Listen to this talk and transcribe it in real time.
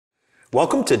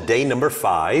Welcome to day number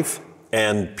 5.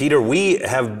 And Peter,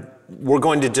 we're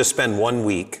going to just spend 1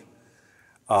 week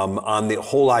on the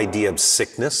whole idea of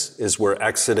sickness as we're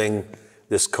exiting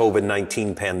this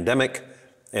COVID-19 pandemic.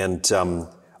 And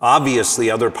obviously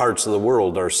other parts of the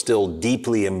world are still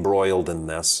deeply embroiled in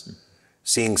this,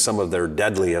 seeing some of their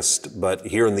deadliest. But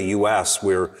here in the U.S.,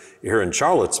 here in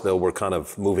Charlottesville, we're kind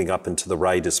of moving up and to the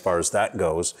right as far as that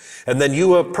goes. And then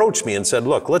you approached me and said,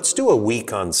 look, let's do a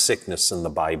week on sickness in the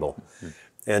Bible.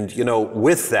 And, you know,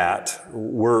 with that,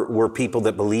 we're people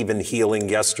that believe in healing.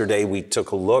 Yesterday, we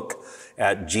took a look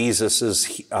at Jesus's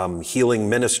healing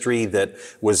ministry that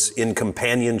was in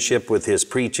companionship with his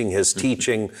preaching, his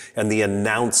teaching, and the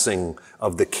announcing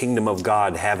of the kingdom of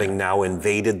God having now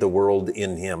invaded the world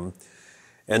in him.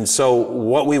 And so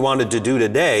what we wanted to do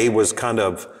today was kind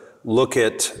of look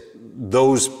at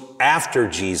those after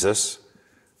Jesus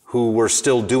who were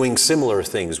still doing similar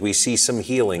things. We see some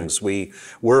healings.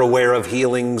 We're aware of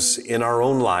healings in our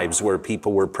own lives where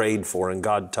people were prayed for and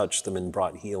God touched them and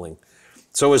brought healing.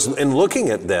 So in looking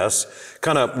at this,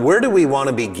 kind of where do we want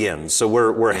to begin? So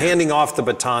we're handing off the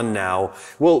baton now.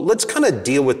 Well, let's kind of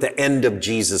deal with the end of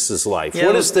Jesus's life.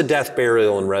 What is the death,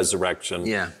 burial, and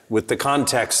resurrection with the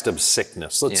context of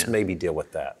sickness? Let's maybe deal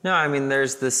with that. No, I mean,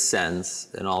 there's this sense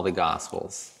in all the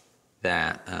Gospels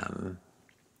that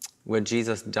what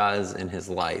Jesus does in his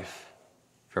life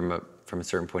from a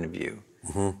certain point of view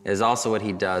is also what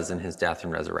he does in his death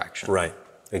and resurrection. Right.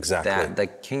 Exactly. That the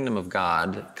kingdom of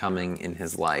God coming in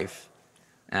his life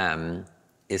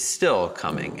is still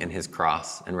coming in his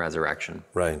cross and resurrection.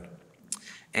 Right.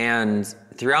 And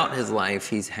throughout his life,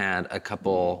 he's had a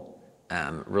couple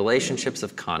relationships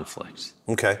of conflict.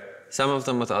 Okay. Some of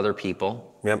them with other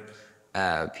people.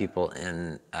 Yep. People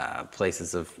in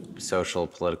places of social,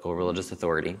 political, religious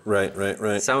authority.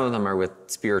 Right. Some of them are with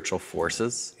spiritual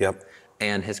forces. Yep.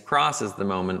 And his cross is the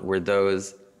moment where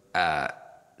those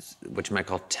which you might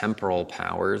call temporal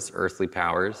powers, earthly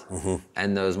powers,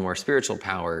 and those more spiritual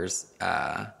powers,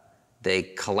 they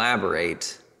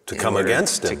collaborate to come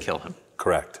against him. To kill him.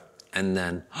 Correct. And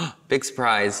then, big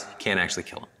surprise, you can't actually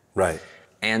kill him. Right.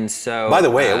 And so... By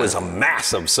the way, it was a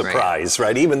massive surprise,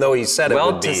 right? Even though he said it would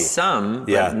be. Well, to some,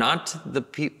 but not to the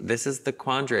people. This is the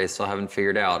quandary I still haven't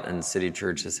figured out, and City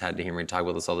Church has had to hear me talk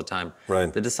about this all the time.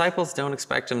 Right. The disciples don't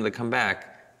expect him to come back.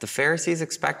 The Pharisees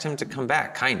expect him to come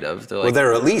back, kind of. They're like, well,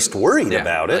 they're at least worried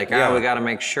about it. Like, oh, we got to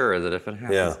make sure that if it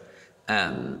happens.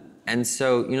 Yeah. And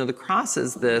so, you know, the cross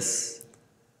is this.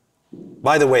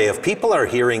 By the way, if people are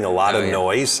hearing a lot of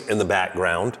noise in the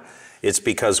background, it's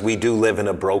because we do live in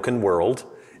a broken world,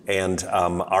 and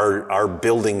our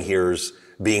building here's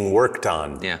being worked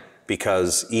on. Yeah.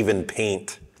 Because even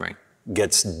paint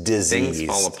gets diseased. Things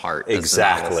fall apart.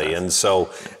 Exactly. And so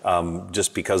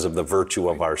just because of the virtue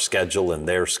of our schedule and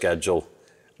their schedule,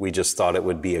 we just thought it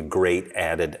would be a great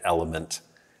added element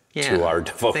to our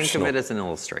devotional. Think of it as an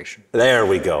illustration. There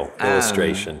we go.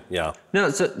 Illustration. No,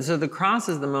 so the cross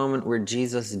is the moment where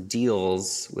Jesus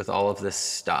deals with all of this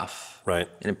stuff. Right.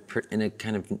 In a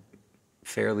kind of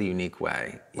fairly unique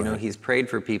way. You know, he's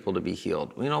prayed for people to be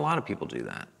healed. You know, a lot of people do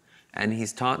that. And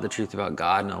he's taught the truth about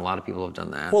God, and a lot of people have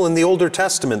done that. Well, in the Older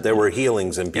Testament, there were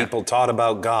healings, and people taught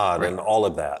about God and all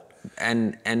of that.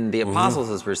 And the apostles,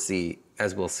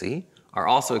 as we'll see, are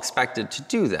also expected to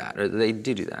do that, or they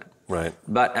do that. Right.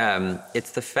 But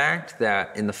it's the fact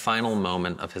that in the final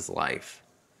moment of his life,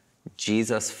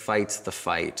 Jesus fights the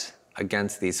fight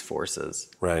against these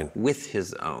forces with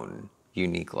his own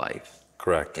unique life.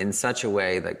 Correct. In such a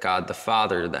way that God the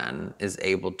Father then is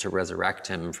able to resurrect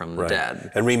him from the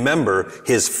dead. And remember,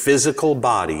 his physical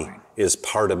body is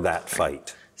part of that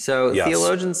fight. So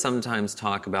theologians sometimes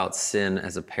talk about sin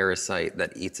as a parasite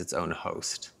that eats its own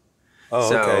host.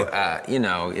 You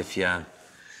know, if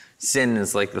sin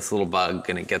is like this little bug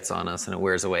and it gets on us and it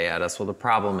wears away at us, well, the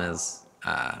problem is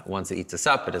once it eats us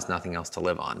up, it has nothing else to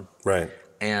live on. Right.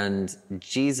 And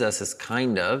Jesus is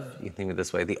kind of, you think of it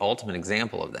this way, the ultimate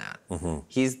example of that.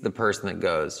 He's the person that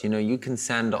goes, you know, you can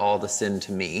send all the sin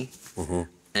to me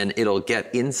and it'll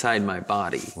get inside my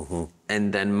body.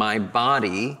 And then my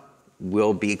body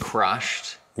will be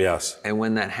crushed. Yes. And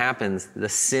when that happens, the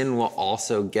sin will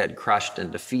also get crushed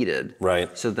and defeated.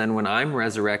 Right. So then when I'm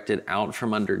resurrected out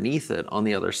from underneath it on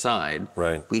the other side,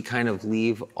 we kind of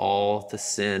leave all the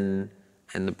sin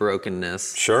and the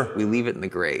brokenness. We leave it in the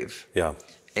grave. Yeah.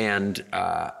 And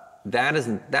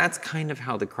that's kind of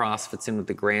how the cross fits in with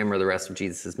the Graham or the rest of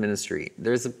Jesus' ministry.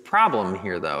 There's a problem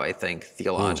here, though, I think,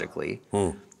 theologically,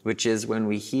 which is when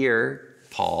we hear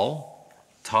Paul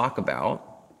talk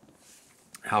about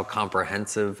how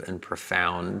comprehensive and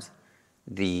profound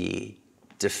the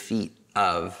defeat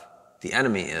of the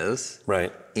enemy is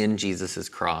Right. in Jesus's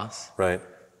cross, Right.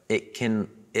 it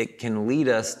can lead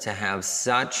us to have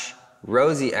such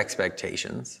rosy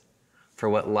expectations for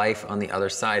what life on the other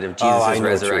side of I know Jesus' what you're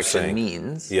resurrection saying.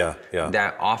 means. Yeah.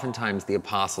 That oftentimes the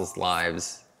apostles'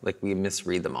 lives, like we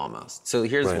misread them almost. So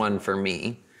here's Right. one for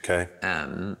me. Okay.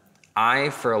 I,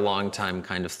 for a long time,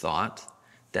 kind of thought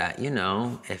that,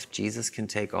 if Jesus can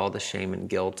take all the shame and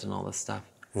guilt and all this stuff,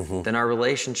 then our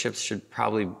relationships should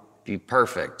probably be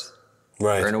perfect.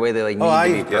 Right. Or in a way they need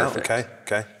to be perfect. Yeah,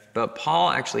 okay. But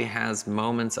Paul actually has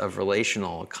moments of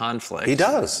relational conflict. He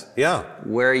does, yeah.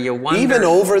 Where you wonder... Even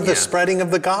over the spreading of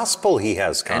the gospel, he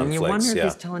has conflicts. And you wonder if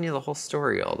he's telling you the whole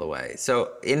story all the way.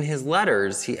 So in his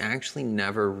letters, he actually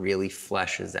never really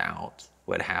fleshes out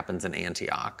what happens in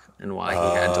Antioch and why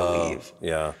he had to leave.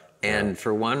 Yeah. And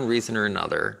for one reason or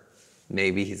another,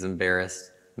 maybe he's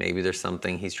embarrassed, maybe there's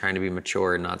something he's trying to be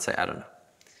mature and not say, I don't know.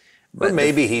 But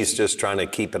maybe he's just trying to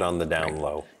keep it on the down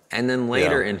low. And then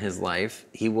later in his life,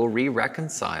 he will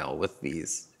reconcile with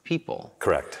these people.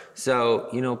 Correct. So,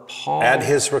 Paul... At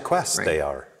his request, they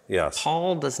are, yes.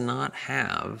 Paul does not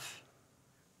have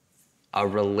a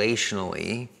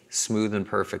relationally smooth and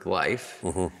perfect life.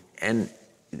 And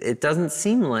it doesn't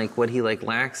seem like what he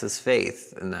lacks is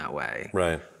faith in that way.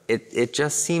 Right. It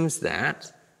just seems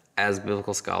that, as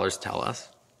biblical scholars tell us,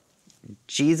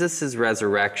 Jesus'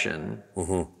 resurrection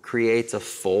creates a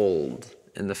fold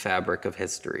in the fabric of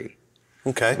history.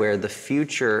 Okay. Where the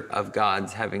future of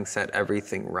God's having set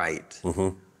everything right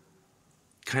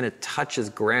kind of touches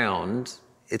ground.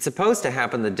 It's supposed to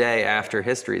happen the day after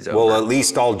history's over. Well, at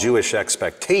least all Jewish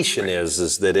expectation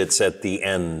is that it's at the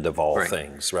end of all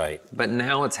things, right? But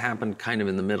now it's happened kind of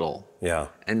in the middle. Yeah.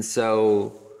 And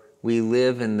so we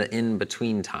live in the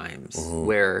in-between times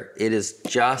where it is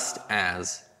just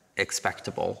as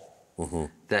expectable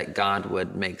that God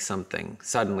would make something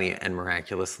suddenly and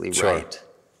miraculously right,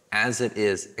 as it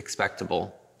is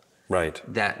expectable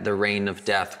that the reign of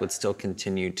death would still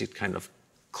continue to kind of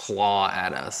claw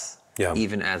at us,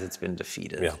 even as it's been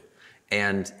defeated. Yeah.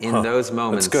 And in those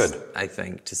moments, that's good. I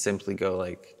think, to simply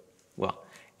go well,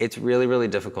 it's really, really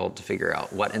difficult to figure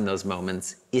out what in those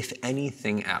moments, if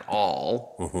anything at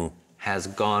all, has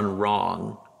gone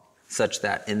wrong, such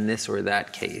that in this or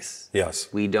that case,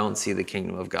 we don't see the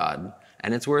kingdom of God.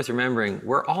 And it's worth remembering,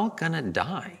 we're all gonna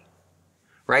die,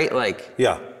 right?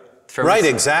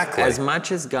 Exactly. As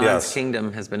much as God's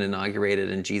kingdom has been inaugurated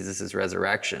in Jesus'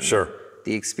 resurrection,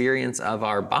 the experience of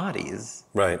our bodies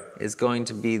is going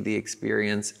to be the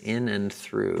experience in and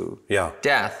through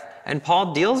death. And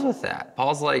Paul deals with that.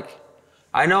 Paul's like,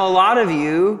 I know a lot of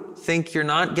you think you're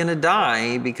not going to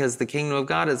die because the kingdom of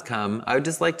God has come. I would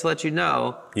just like to let you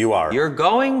know. You are. You're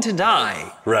going to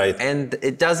die. Right. And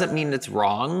it doesn't mean it's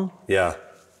wrong. Yeah.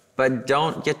 But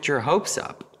don't get your hopes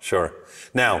up. Sure.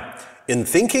 Now, in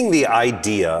thinking the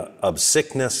idea of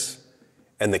sickness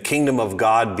and the kingdom of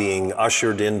God being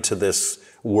ushered into this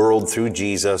world through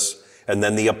Jesus, and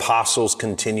then the apostles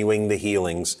continuing the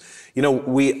healings,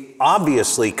 we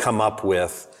obviously come up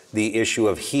with the issue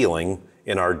of healing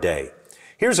in our day.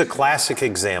 Here's a classic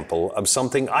example of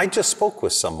something I just spoke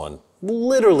with someone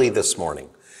literally this morning.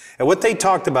 And what they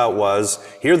talked about was,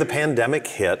 here the pandemic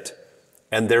hit,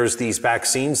 and there's these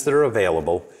vaccines that are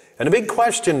available. And a big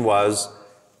question was,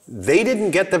 they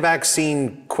didn't get the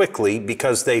vaccine quickly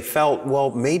because they felt, well,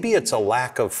 maybe it's a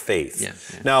lack of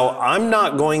faith. Now, I'm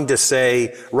not going to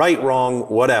say right, wrong,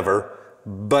 whatever,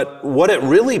 but what it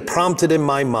really prompted in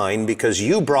my mind, because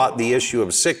you brought the issue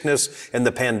of sickness and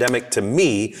the pandemic to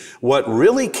me, what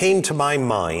really came to my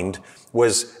mind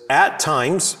was at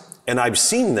times, and I've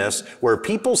seen this, where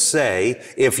people say,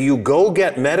 if you go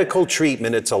get medical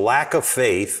treatment, it's a lack of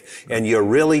faith, and you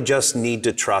really just need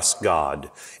to trust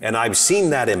God. And I've seen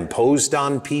that imposed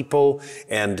on people.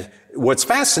 And what's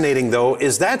fascinating, though,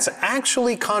 is that's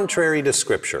actually contrary to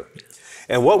Scripture.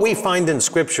 And what we find in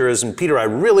Scripture is, and Peter, I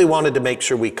really wanted to make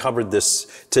sure we covered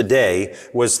this today,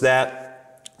 was that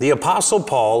the Apostle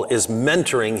Paul is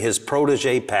mentoring his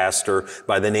protege pastor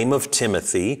by the name of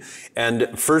Timothy. And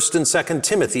 1st and 2nd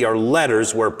Timothy are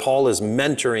letters where Paul is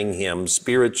mentoring him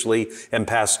spiritually and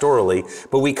pastorally.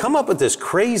 But we come up with this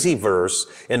crazy verse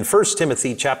in 1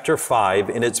 Timothy chapter 5,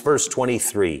 and it's verse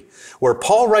 23, where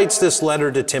Paul writes this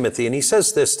letter to Timothy, and he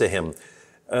says this to him.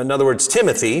 In other words,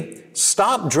 Timothy,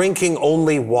 stop drinking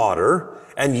only water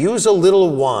and use a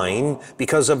little wine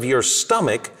because of your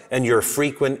stomach and your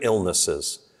frequent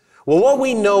illnesses. Well, what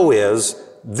we know is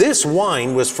this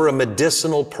wine was for a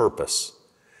medicinal purpose.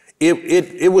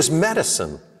 It was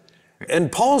medicine.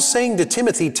 And Paul's saying to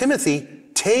Timothy,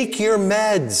 take your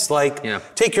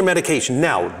meds, take your medication.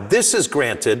 Now, this is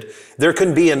granted. There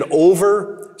can be an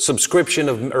over subscription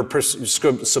of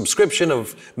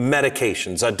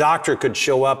medications. A doctor could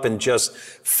show up and just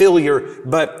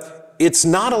but it's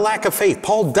not a lack of faith.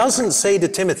 Paul doesn't say to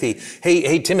Timothy,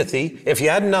 hey, Timothy, if you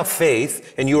had enough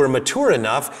faith and you were mature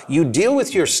enough, you deal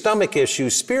with your stomach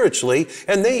issues spiritually,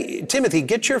 and Timothy,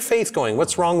 get your faith going.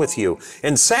 What's wrong with you?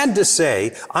 And sad to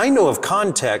say, I know of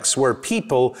contexts where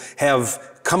people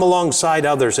have come alongside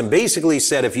others and basically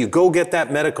said, if you go get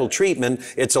that medical treatment,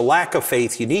 it's a lack of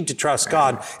faith. You need to trust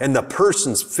God. And the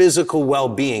person's physical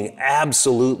well-being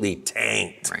absolutely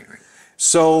tanked. Right.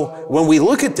 So when we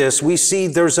look at this, we see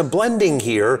there's a blending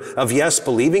here of, yes,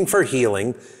 believing for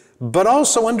healing, but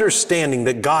also understanding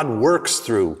that God works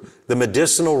through the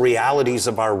medicinal realities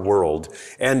of our world.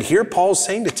 And here Paul's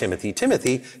saying to Timothy,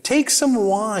 take some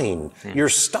wine. Your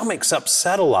stomach's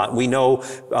upset a lot. We know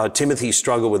Timothy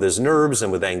struggled with his nerves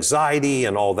and with anxiety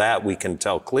and all that. We can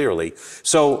tell clearly.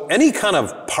 So any kind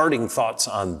of parting thoughts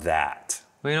on that?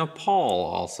 Well, Paul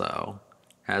also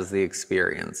has the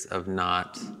experience of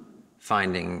not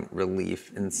finding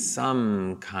relief in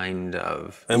some kind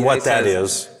of... And what that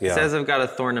is. He says, I've got a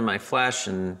thorn in my flesh,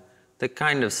 and the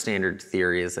kind of standard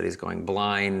theory is that he's going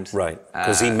blind. Right,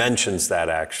 because he mentions that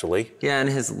actually. Yeah, and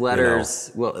his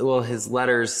letters, his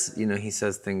letters, he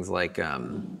says things like...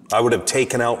 I would have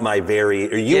taken out my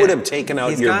you would have taken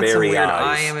out your very eyes. He's got some weird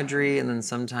eye imagery, and then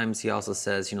sometimes he also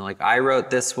says, I wrote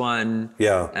this one,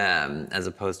 as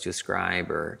opposed to a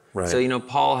scribe. Right. So,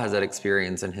 Paul has that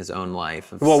experience in his own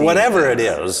life. Of whatever it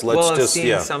is,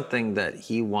 seeing something that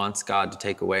he wants God to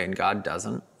take away, and God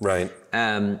doesn't. Right.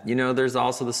 There's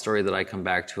also the story that I come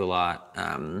back to a lot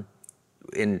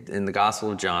in the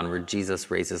Gospel of John, where Jesus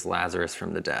raises Lazarus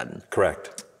from the dead.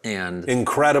 Correct. And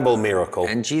incredible miracle.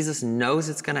 And Jesus knows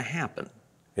it's going to happen.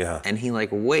 Yeah. And he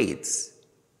waits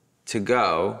to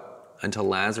go until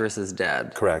Lazarus is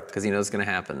dead. Correct. Because he knows it's going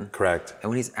to happen. Correct. And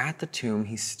when he's at the tomb,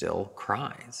 he still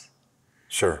cries.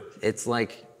 Sure. It's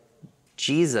like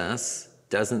Jesus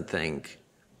doesn't think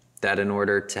that in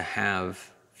order to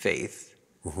have faith,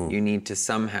 you need to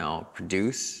somehow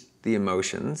produce the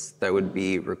emotions that would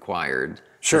be required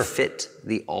to fit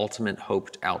the ultimate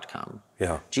hoped outcome.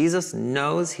 Yeah. Jesus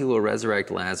knows he will resurrect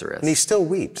Lazarus. And he still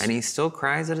weeps. And he still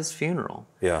cries at his funeral.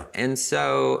 Yeah. And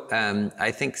so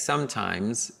I think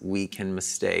sometimes we can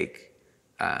mistake,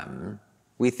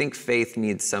 we think faith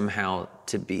needs somehow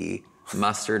to be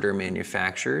mustered or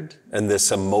manufactured. And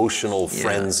this emotional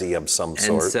frenzy of some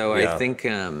sort. And so I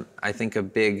think a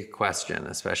big question,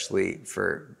 especially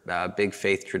for big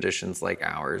faith traditions like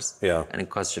ours, and a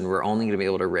question we're only going to be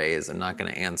able to raise and not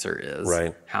going to answer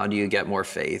is, how do you get more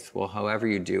faith? Well, however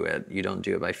you do it, you don't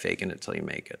do it by faking it till you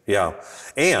make it. Yeah.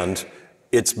 And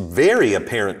it's very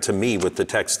apparent to me with the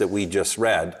text that we just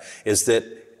read is that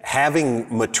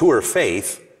having mature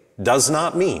faith does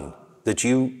not mean that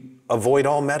you avoid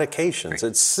all medications. Right.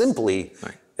 It's simply,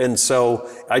 and so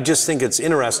I just think it's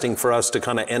interesting for us to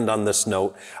kind of end on this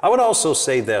note. I would also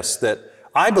say this, that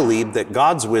I believe that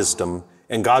God's wisdom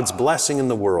and God's blessing in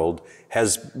the world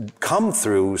has come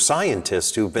through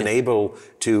scientists who've been able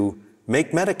to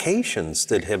make medications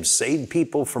that have saved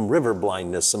people from river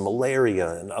blindness and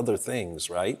malaria and other things,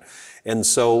 right? And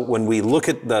so when we look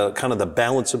at the kind of the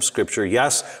balance of Scripture,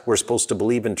 yes, we're supposed to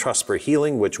believe and trust for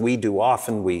healing, which we do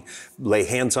often. We lay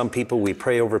hands on people, we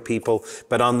pray over people.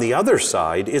 But on the other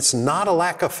side, it's not a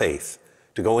lack of faith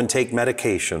to go and take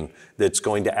medication that's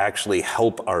going to actually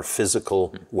help our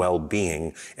physical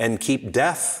well-being and keep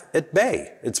death at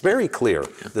bay. It's very clear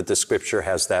that the Scripture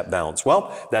has that balance.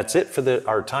 Well, that's it for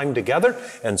our time together,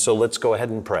 and so let's go ahead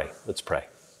and pray. Let's pray.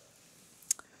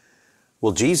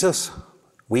 Well, Jesus,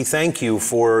 we thank you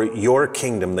for your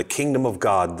kingdom, the kingdom of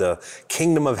God, the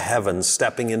kingdom of heaven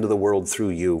stepping into the world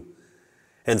through you.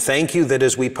 And thank you that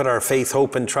as we put our faith,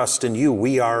 hope, and trust in you,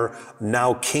 we are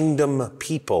now kingdom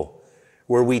people,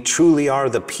 where we truly are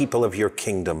the people of your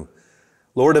kingdom.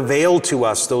 Lord, avail to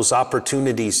us those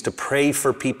opportunities to pray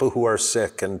for people who are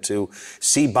sick and to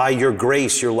see by your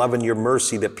grace, your love, and your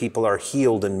mercy that people are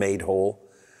healed and made whole.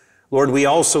 Lord, we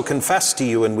also confess to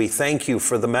you and we thank you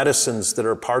for the medicines that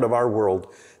are part of our world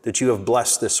that you have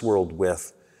blessed this world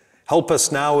with. Help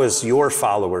us now as your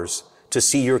followers to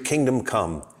see your kingdom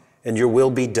come and your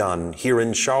will be done here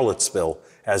in Charlottesville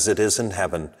as it is in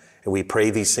heaven. And we pray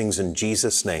these things in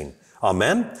Jesus' name.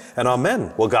 Amen and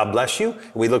amen. Well, God bless you.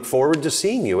 We look forward to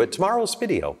seeing you at tomorrow's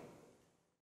video.